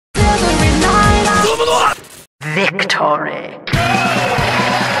victory.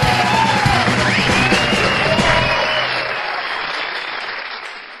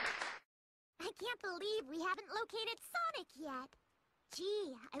 I can't believe we haven't located Sonic yet.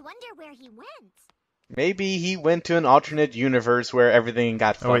 Gee, I wonder where he went. Maybe he went to an alternate universe where everything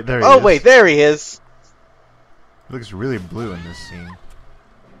got fucked. Oh wait, there he Oh is. wait, there he is. He looks really blue in this scene.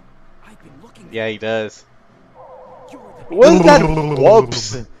 Yeah, he does. What is that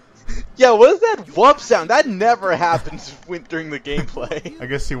whoops? Yeah, what is that whoop sound? That never happens during the gameplay. I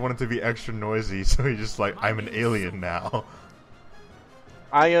guess he wanted to be extra noisy, so he's just like, I'm an alien now.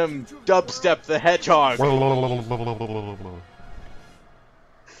 I am Dubstep the Hedgehog. Can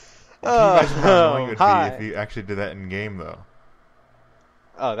you imagine how annoying it would hi. be if he actually did that in game, though?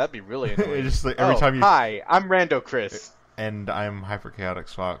 Oh, that'd be really annoying. It's just like every time you. Hi, I'm RandoChris. And I'm Hyperchaotic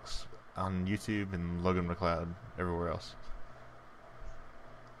Fox on YouTube and Logan McLeod everywhere else.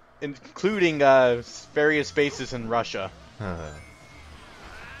 Including various spaces in Russia.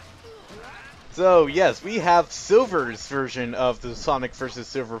 So, yes, we have Silver's version of the Sonic vs.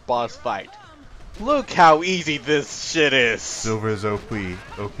 Silver boss fight. Look how easy this shit is! Silver's OP.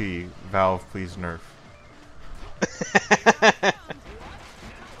 Valve, please nerf.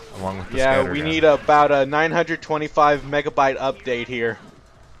 Along with the Yeah, scatter we gun. need about a 925 megabyte update here.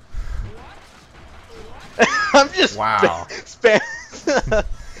 I'm just Wow.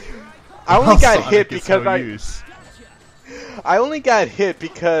 I only got Sonic hit is because no use. I only got hit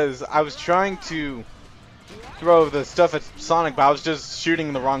because I was trying to throw the stuff at Sonic, but I was just shooting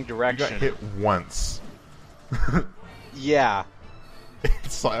in the wrong You direction. got hit once. Yeah.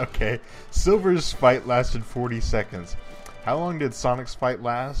 It's like, okay, Silver's fight lasted 40 seconds. How long did Sonic's fight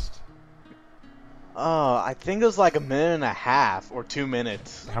last? Oh, I think it was like a minute and a half or 2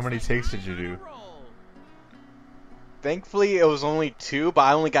 minutes. How many takes did you do? Thankfully, it was only 2, but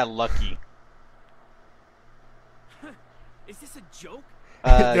I only got lucky. Is this a joke?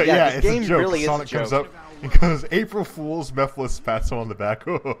 Yeah, this it's game a joke. really Sonic is a comes joke. up and goes, April Fool's, Mephiles pats him on the back.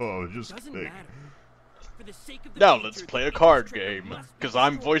 Oh, just Doesn't kidding. matter. For the sake of the Now future, let's play a the card trigger game, must be because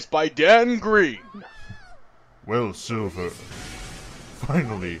I'm pulled. voiced by Dan Green. Well, Silver,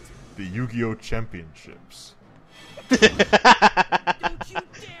 finally, the Yu-Gi-Oh! Championships. Don't you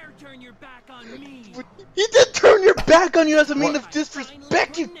dare turn your back on me! You did turn your back on you as a mean of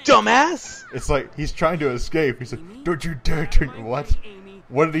disrespect, you dumbass! It's like, he's trying to escape. He's like, don't you dare turn... What?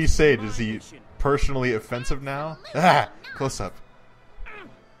 What did he say? Is he personally offensive now? Ah! Close up.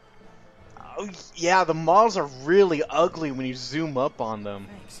 Oh, yeah, the models are really ugly when you zoom up on them.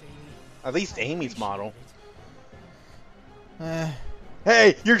 Thanks, Amy. At least Amy's model. Eh.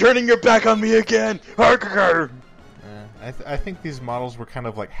 Hey, you're turning your back on me again! Harker! I think these models were kind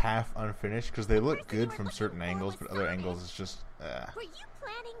of like half unfinished because they look good from certain angles, but other angles it's just. Were you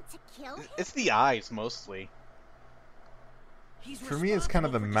planning to kill him? It's the eyes, mostly. He's For me, it's kind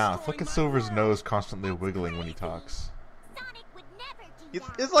of the responsible for mouth. Look destroying at my Silver's world. nose constantly wiggling when he talks. Sonic would never do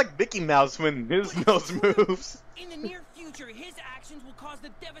that. It's like Mickey Mouse when his nose moves. In the near future, his actions will cause the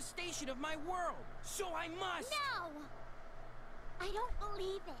devastation of my world. So I must. No! I don't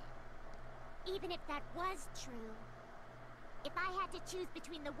believe it. Even if that was true. If I had to choose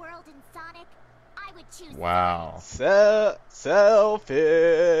between the world and Sonic, I would choose Wow.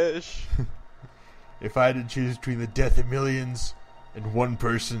 Selfish. If I had to choose between the death of millions and one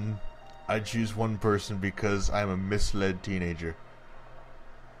person, I'd choose one person because I'm a misled teenager.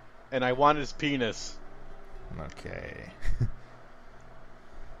 And I want his penis. Okay.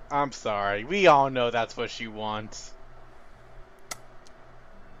 I'm sorry. We all know that's what she wants.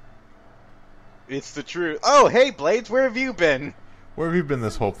 It's the truth. Oh, hey, Blades, where have you been? Where have you been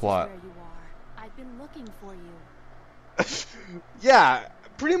this whole plot? Where you are. I've been looking for you. Yeah,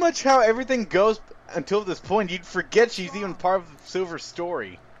 pretty much how everything goes until this point. You'd forget she's even part of Silver's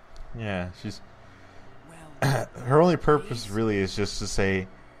story. Yeah, she's. Well, Her only purpose really is just to say,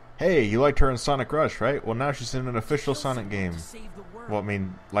 hey, you liked her in Sonic Rush, right? Well, now she's in an official Sonic game. to save the world. Well, I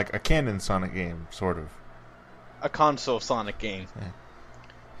mean, like a canon Sonic game, sort of. A console Sonic game.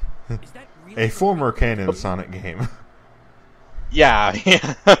 Is that really A the former right- canon Sonic game. Yeah,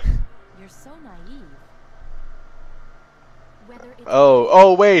 yeah. You're so naive. Whether it's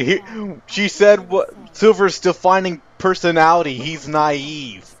Oh, wait. She said what? Silver's defining personality. He's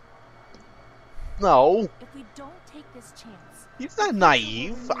naive. No, If we don't take this chance, he's not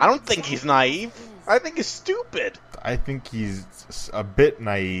naive. I don't think he's naive. I think he's stupid. I think he's a bit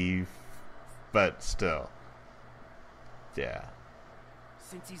naive, but still. Yeah.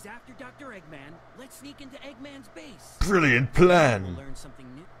 Since he's after Dr. Eggman, let's sneak into Eggman's base. Brilliant We'll plan! learn something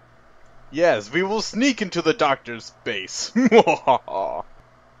new. Yes, we will sneak into the doctor's base.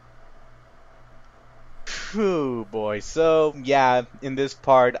 Whew, boy. So, yeah, in this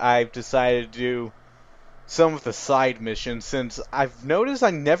part, I've decided to do some of the side missions, since I've noticed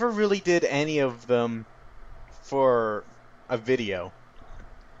I never really did any of them for a video.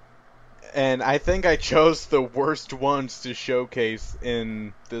 And I think I chose the worst ones to showcase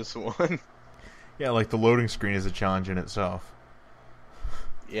in this one. Yeah, like the loading screen is a challenge in itself.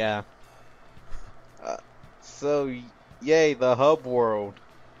 Yeah. So, yay, the hub world.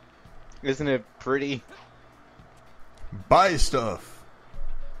 Isn't it pretty? Buy stuff.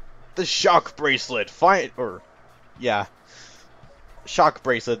 The shock bracelet. Shock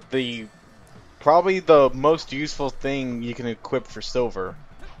bracelet. Probably the most useful thing you can equip for silver.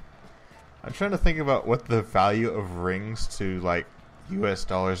 I'm trying to think about what the value of rings to, like, US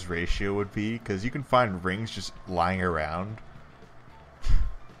dollars ratio would be, because you can find rings just lying around.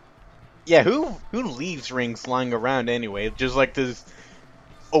 Yeah, who leaves rings lying around anyway? Just like this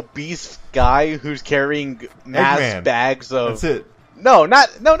obese guy who's carrying mass Eggman. bags of... That's it. No, not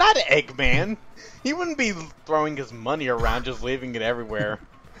Eggman. He wouldn't be throwing his money around, just leaving it everywhere.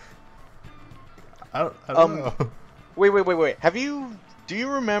 I don't know. Wait. Do you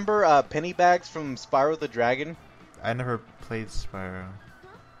remember Pennybags from Spyro the Dragon? I never played Spyro.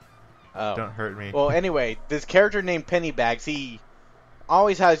 Oh. Don't hurt me. Well, anyway, this character named Pennybags, he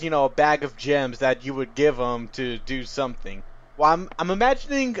always has, a bag of gems that you would give him to do something. Well, I'm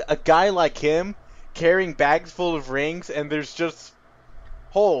imagining a guy like him carrying bags full of rings, and there's just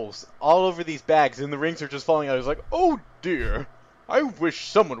holes all over these bags, and the rings are just falling out. He's like, oh dear, I wish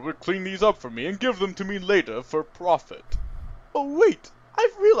someone would clean these up for me and give them to me later for profit. Oh wait,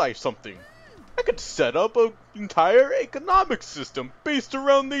 I've realized something. I could set up an entire economic system based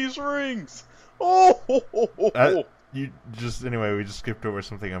around these rings. Anyway, we just skipped over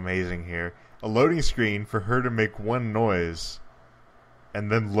something amazing here. A loading screen for her to make one noise,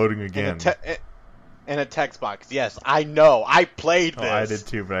 and then loading again. And a text box. Yes, I know. I played this. Oh, I did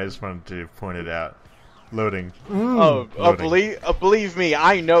too, but I just wanted to point it out. Loading. Loading. Believe me,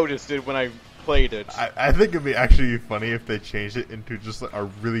 I noticed it when I played it. I think it'd be actually funny if they changed it into just like a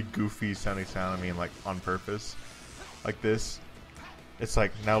really goofy sounding sound. I mean, like on purpose, like this. It's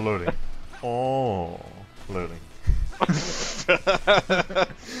like now loading. Oh, loading.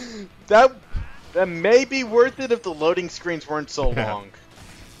 that may be worth it if the loading screens weren't so long.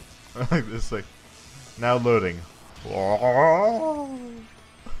 Like this, like now loading.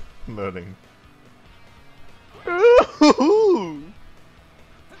 Loading. Ooh.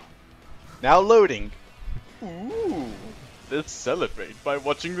 Now loading. Ooh. Let's celebrate by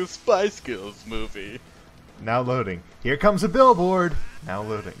watching the Spy Skills movie. Now loading. Here comes a billboard. Now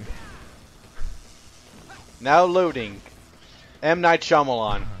loading. Now loading. M. Night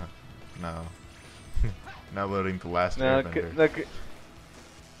Shyamalan. No. Now loading The Last Airbender.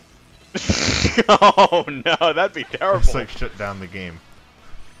 Oh no, that'd be terrible. It's like shut down the game.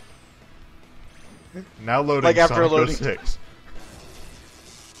 Now loading like after Sonic loading 06.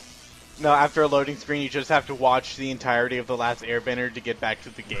 No, after a loading screen, you just have to watch the entirety of The Last Airbender to get back to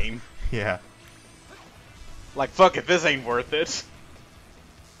the game. Yeah. Like, fuck it, this ain't worth it.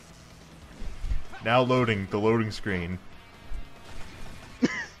 Now loading the loading screen.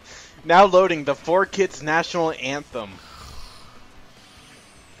 Now loading the 4Kids National Anthem.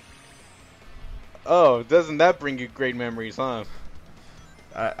 Oh, doesn't that bring you great memories, huh?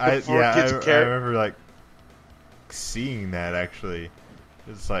 I remember like seeing that actually.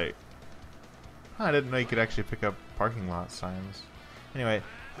 It's like, I didn't know you could actually pick up parking lot signs. Anyway,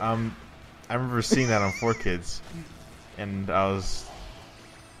 I remember seeing that on 4Kids, and I was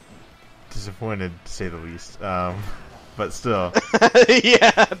disappointed to say the least. But still.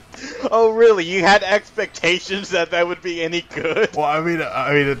 Yeah. Oh, really? You had expectations that would be any good? Well, I mean,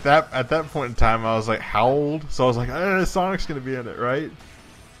 at that point in time, I was like, how old? So I was like, Sonic's gonna be in it, right?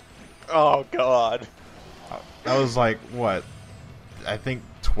 Oh God. I was like, what? I think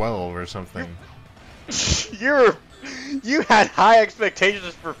 12 or something. You had high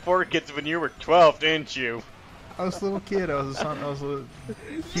expectations for 4Kids when you were 12, didn't you? I was a little kid. I was a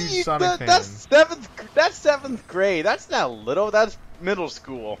huge Sonic fan. That's seventh grade. That's not little. That's middle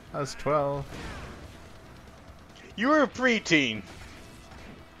school. I was 12. You were a preteen.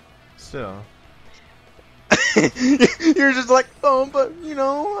 Still. You're just like, oh, but you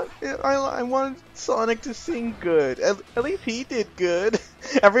know, I wanted Sonic to sing good. At least he did good.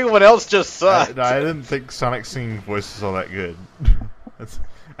 Everyone else just sucked. I didn't think Sonic's singing voice was all that good.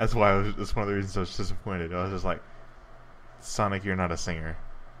 That's why that's one of the reasons I was disappointed. I was just like, Sonic, you're not a singer.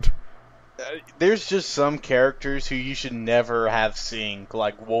 There's just some characters who you should never have sing,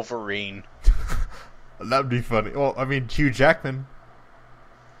 like Wolverine. That'd be funny. Well, I mean, Hugh Jackman.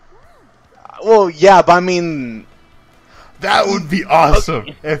 Well, yeah, but I mean, that would be awesome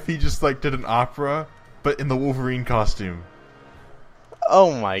if he just like did an opera, but in the Wolverine costume.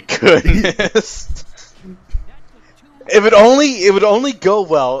 Oh my goodness. It would only go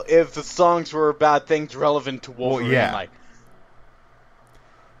well if the songs were about things relevant to Wolverine. Well, yeah. Like,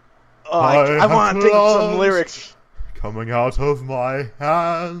 oh, I want to think of some lyrics. Coming out of my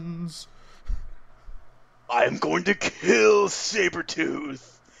hands. I am going to kill Sabretooth,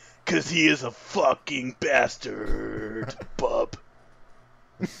 'cause he is a fucking bastard, bub.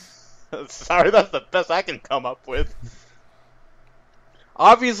 Sorry, that's the best I can come up with.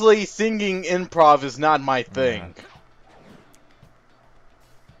 Obviously, singing improv is not my thing. Yeah.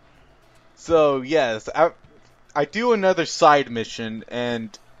 So, yes, I do another side mission,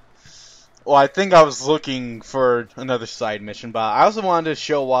 and... Well, I think I was looking for another side mission, but I also wanted to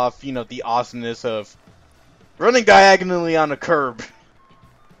show off, you know, the awesomeness of running diagonally on a curb.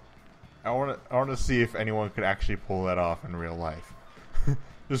 I want to see if anyone could actually pull that off in real life.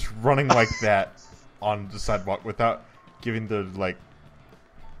 Just running like that on the sidewalk without giving the, like...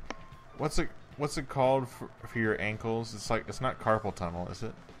 What's it called for your ankles? It's not carpal tunnel, is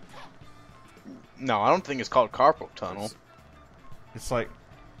it? No, I don't think it's called carpal tunnel. It's like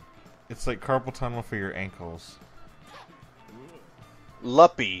carpal tunnel for your ankles.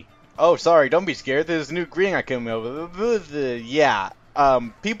 Luppy. Oh, sorry, don't be scared. There's a new green I came over. Yeah,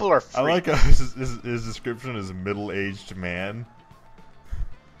 people are freaks. I like his description as a middle-aged man.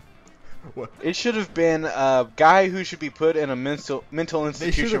 What? It should have been a guy who should be put in a mental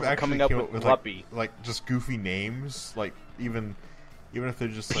institution for coming up with Luppy. Like just goofy names, like even if they're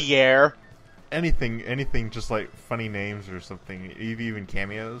just like, Pierre. Anything, just like funny names or something. Even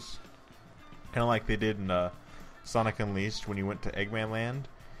cameos, kind of like they did in Sonic Unleashed when you went to Eggman Land.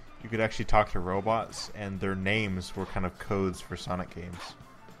 You could actually talk to robots, and their names were kind of codes for Sonic games.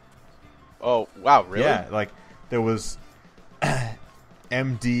 Oh wow, really? Yeah, like there was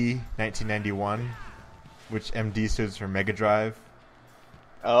MD 1991, which MD stands for Mega Drive.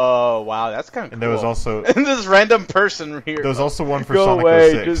 Oh wow, that's kind of cool. And there was also and this random person here. There was also one for go Sonic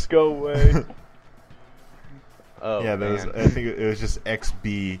away, 06. Just go away. Oh yeah, there was. I think it was just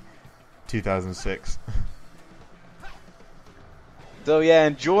XB 2006. So yeah,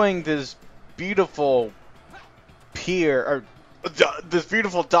 enjoying this beautiful pier or this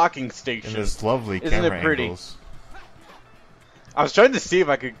beautiful docking station. And this lovely Isn't camera it pretty? angles. I was trying to see if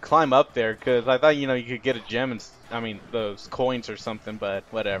I could climb up there because I thought, you know, you could get a gem and those coins or something, but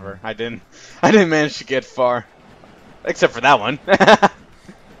whatever. I didn't manage to get far, except for that one.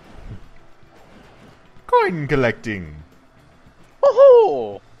 Coin collecting.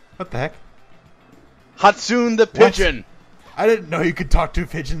 Oh! What the heck? Hatsune the pigeon. I didn't know you could talk to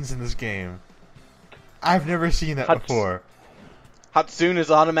pigeons in this game. I've never seen that before. Hatsune is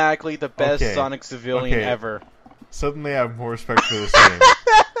automatically the best Sonic civilian ever. Suddenly I have more respect for this game.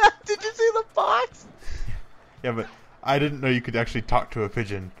 Did you see the box? Yeah, but I didn't know you could actually talk to a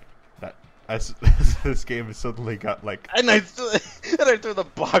pigeon. This game has suddenly got like... And I threw the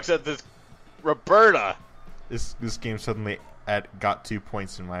box at this Roberta. This game suddenly got 2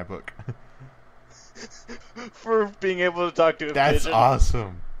 points in my book. For being able to talk to a pigeon. That's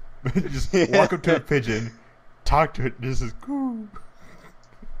awesome. Just walk up to a pigeon, talk to it, and just cool.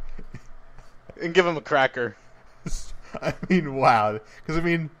 And give him a cracker. I mean, wow. Because, I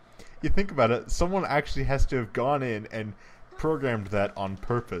mean, you think about it, someone actually has to have gone in and programmed that on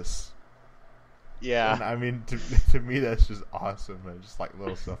purpose. Yeah. And, I mean, to me, that's just awesome. And just like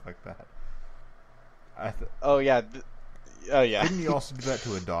little stuff like that. Oh, yeah. Oh, yeah. Didn't you also do that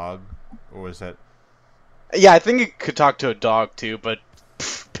to a dog? Or was that... Yeah, I think it could talk to a dog, too, but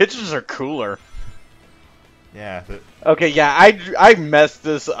pigeons are cooler. Yeah. Okay, yeah, I messed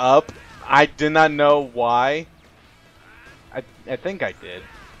this up. I did not know why. I think I did.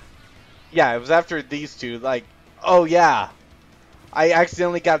 Yeah, it was after these two. Like, oh yeah, I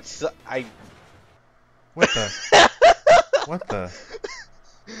accidentally got. What the? What the?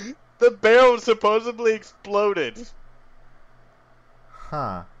 The barrel supposedly exploded.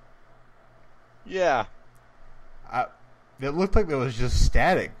 Huh. Yeah. It looked like there was just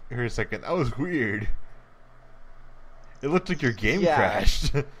static for a second. That was weird. It looked like your game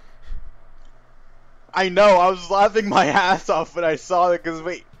crashed. I know, I was laughing my ass off when I saw it, because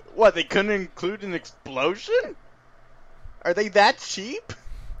wait, what, they couldn't include an explosion? Are they that cheap?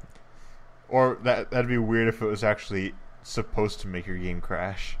 Or that'd be weird if it was actually supposed to make your game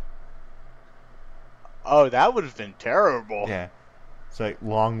crash. Oh, that would have been terrible. Yeah. It's like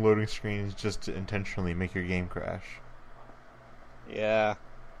long loading screens just to intentionally make your game crash. Yeah.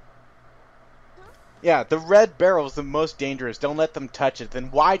 Yeah, the red barrel is the most dangerous. Don't let them touch it.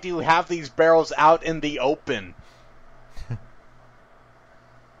 Then why do you have these barrels out in the open?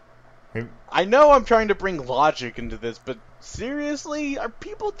 I know I'm trying to bring logic into this, but seriously? Are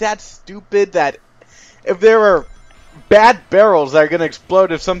people that stupid that if there are bad barrels that are going to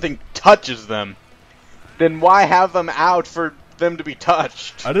explode if something touches them, then why have them out for them to be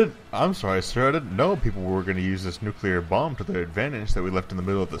touched? I'm sorry, sir. I didn't know people were going to use this nuclear bomb to their advantage that we left in the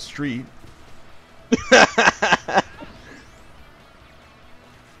middle of the street.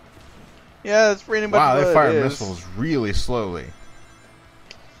 Yeah, that's pretty much what it is. Wow, they fire missiles really slowly.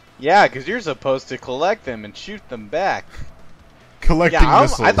 Yeah, because you're supposed to collect them and shoot them back. Collecting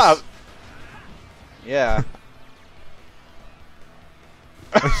missiles. I thought... Yeah.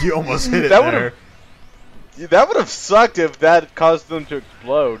 You almost hit it there. That would have sucked if that caused them to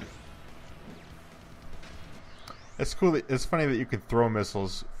explode. It's cool. It's funny that you can throw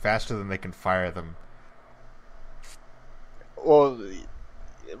missiles faster than they can fire them. Well,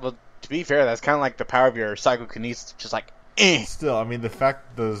 to be fair, that's kind of like the power of your psychokinesis. Just like, eh. Still, I mean, the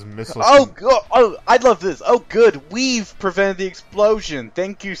fact those missiles... Oh, I love this. Oh, good. We've prevented the explosion.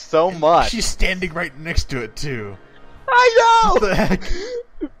 Thank you so much. She's standing right next to it, too. I know! What the heck?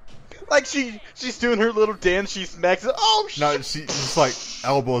 Like, she's doing her little dance. She smacks it. Oh, shit! No, she just, like,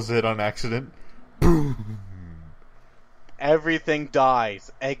 elbows it on accident. Boom! Everything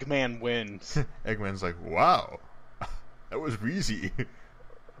dies. Eggman wins. Eggman's like, wow. That was easy.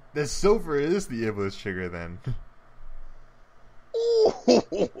 The silver is the Iblis trigger, then.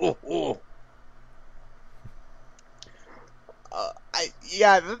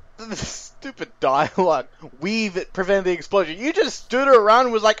 The stupid dialogue. We've prevented the explosion. You just stood around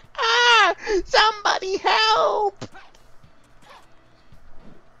and was like, ah, somebody help!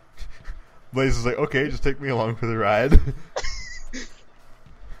 Blaze is like, okay, just take me along for the ride.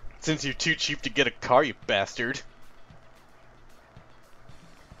 Since you're too cheap to get a car, you bastard.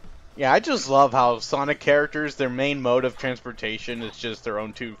 Yeah, I just love how Sonic characters, their main mode of transportation is just their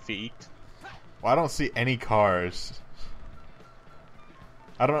own 2 feet. Well, I don't see any cars.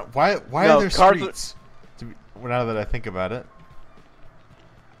 I don't know. Why are there streets? Now that I think about it.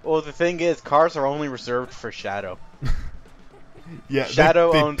 Well, the thing is, cars are only reserved for Shadow. Yeah,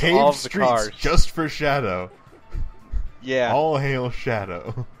 Shadow they owns all of the cars. Just for Shadow. Yeah. All hail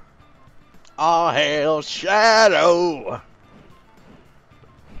Shadow. All hail Shadow!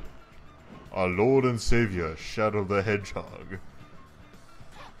 Our Lord and Savior, Shadow the Hedgehog.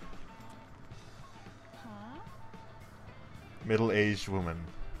 Middle-aged woman.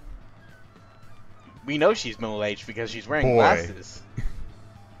 We know she's middle-aged because she's wearing glasses.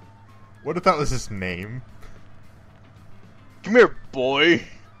 What if that was his name? Come here, boy.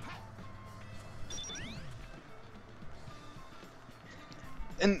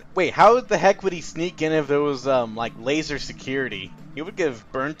 And wait, how the heck would he sneak in if there was like laser security? He would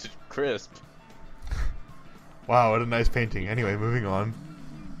get burned to crisp. Wow, what a nice painting. Anyway, moving on.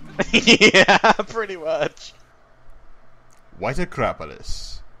 Yeah, pretty much. White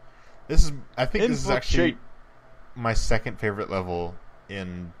Acropolis. I think this is actually my second favorite level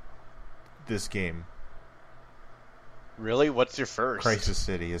in this game. Really? What's your first? Crisis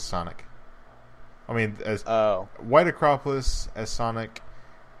City as Sonic. I mean, as Oh. White Acropolis as Sonic,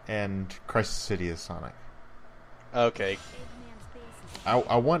 and Crisis City as Sonic. Okay.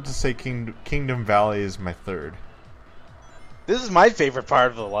 I want to say Kingdom Valley is my third. This is my favorite part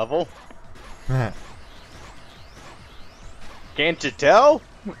of the level. Can't you tell?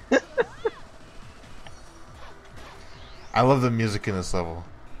 I love the music in this level.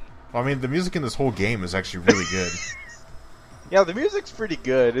 Well, I mean, the music in this whole game is actually really good. Yeah, the music's pretty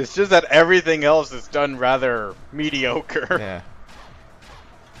good. It's just that everything else is done rather mediocre. Yeah.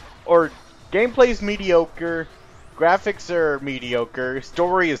 Or gameplay's mediocre, graphics are mediocre,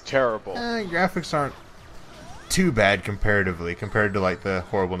 story is terrible. Graphics aren't too bad comparatively, compared to like the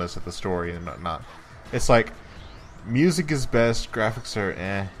horribleness of the story and whatnot. It's like music is best, graphics are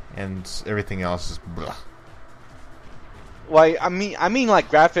and everything else is blah. Well, I mean like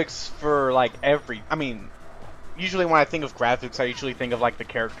graphics for like usually when I think of graphics, I usually think of like the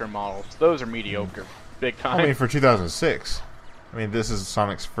character models. Those are mediocre, big time. I mean, for 2006. I mean, this was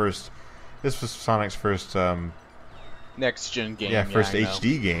Sonic's first next gen game. Yeah, first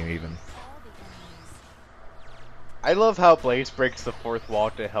HD game even. I love how Blaze breaks the fourth wall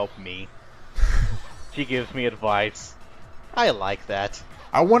to help me. She gives me advice. I like that.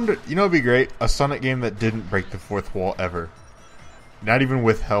 I wonder, it'd be great, a Sonic game that didn't break the fourth wall ever. Not even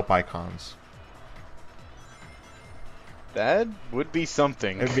with help icons. That would be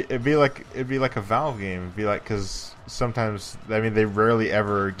something. It'd be like a Valve game. It'd be like, because sometimes, I mean, they rarely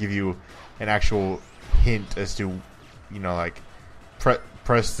ever give you an actual hint as to, you know, like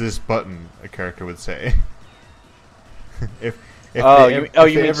press this button. A character would say. if you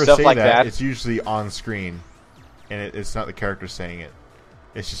they mean ever stuff say like that? It's usually on screen, and it's not the character saying it.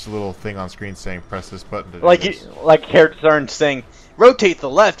 It's just a little thing on screen saying press this button to do this. Like characters aren't saying rotate the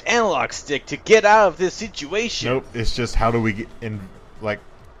left analog stick to get out of this situation. Nope, it's just how do we get in, like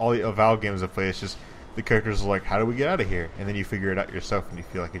all the Val games I play, it's just the characters are like, how do we get out of here? And then you figure it out yourself and you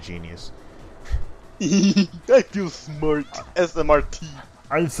feel like a genius. I feel smart. SMRT.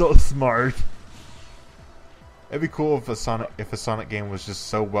 I'm so smart. It'd be cool if a Sonic game was just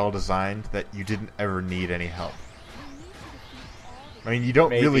so well designed that you didn't ever need any help. I mean, you don't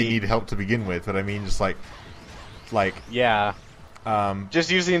really need help to begin with, but I mean, just like yeah.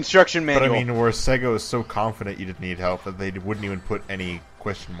 Just use the instruction manual. But I mean, where Sega was so confident you didn't need help that they wouldn't even put any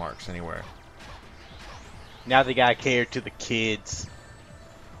question marks anywhere. Now they gotta cater to the kids.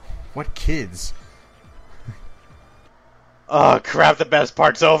 What kids? Oh crap! The best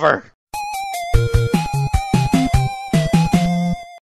part's over.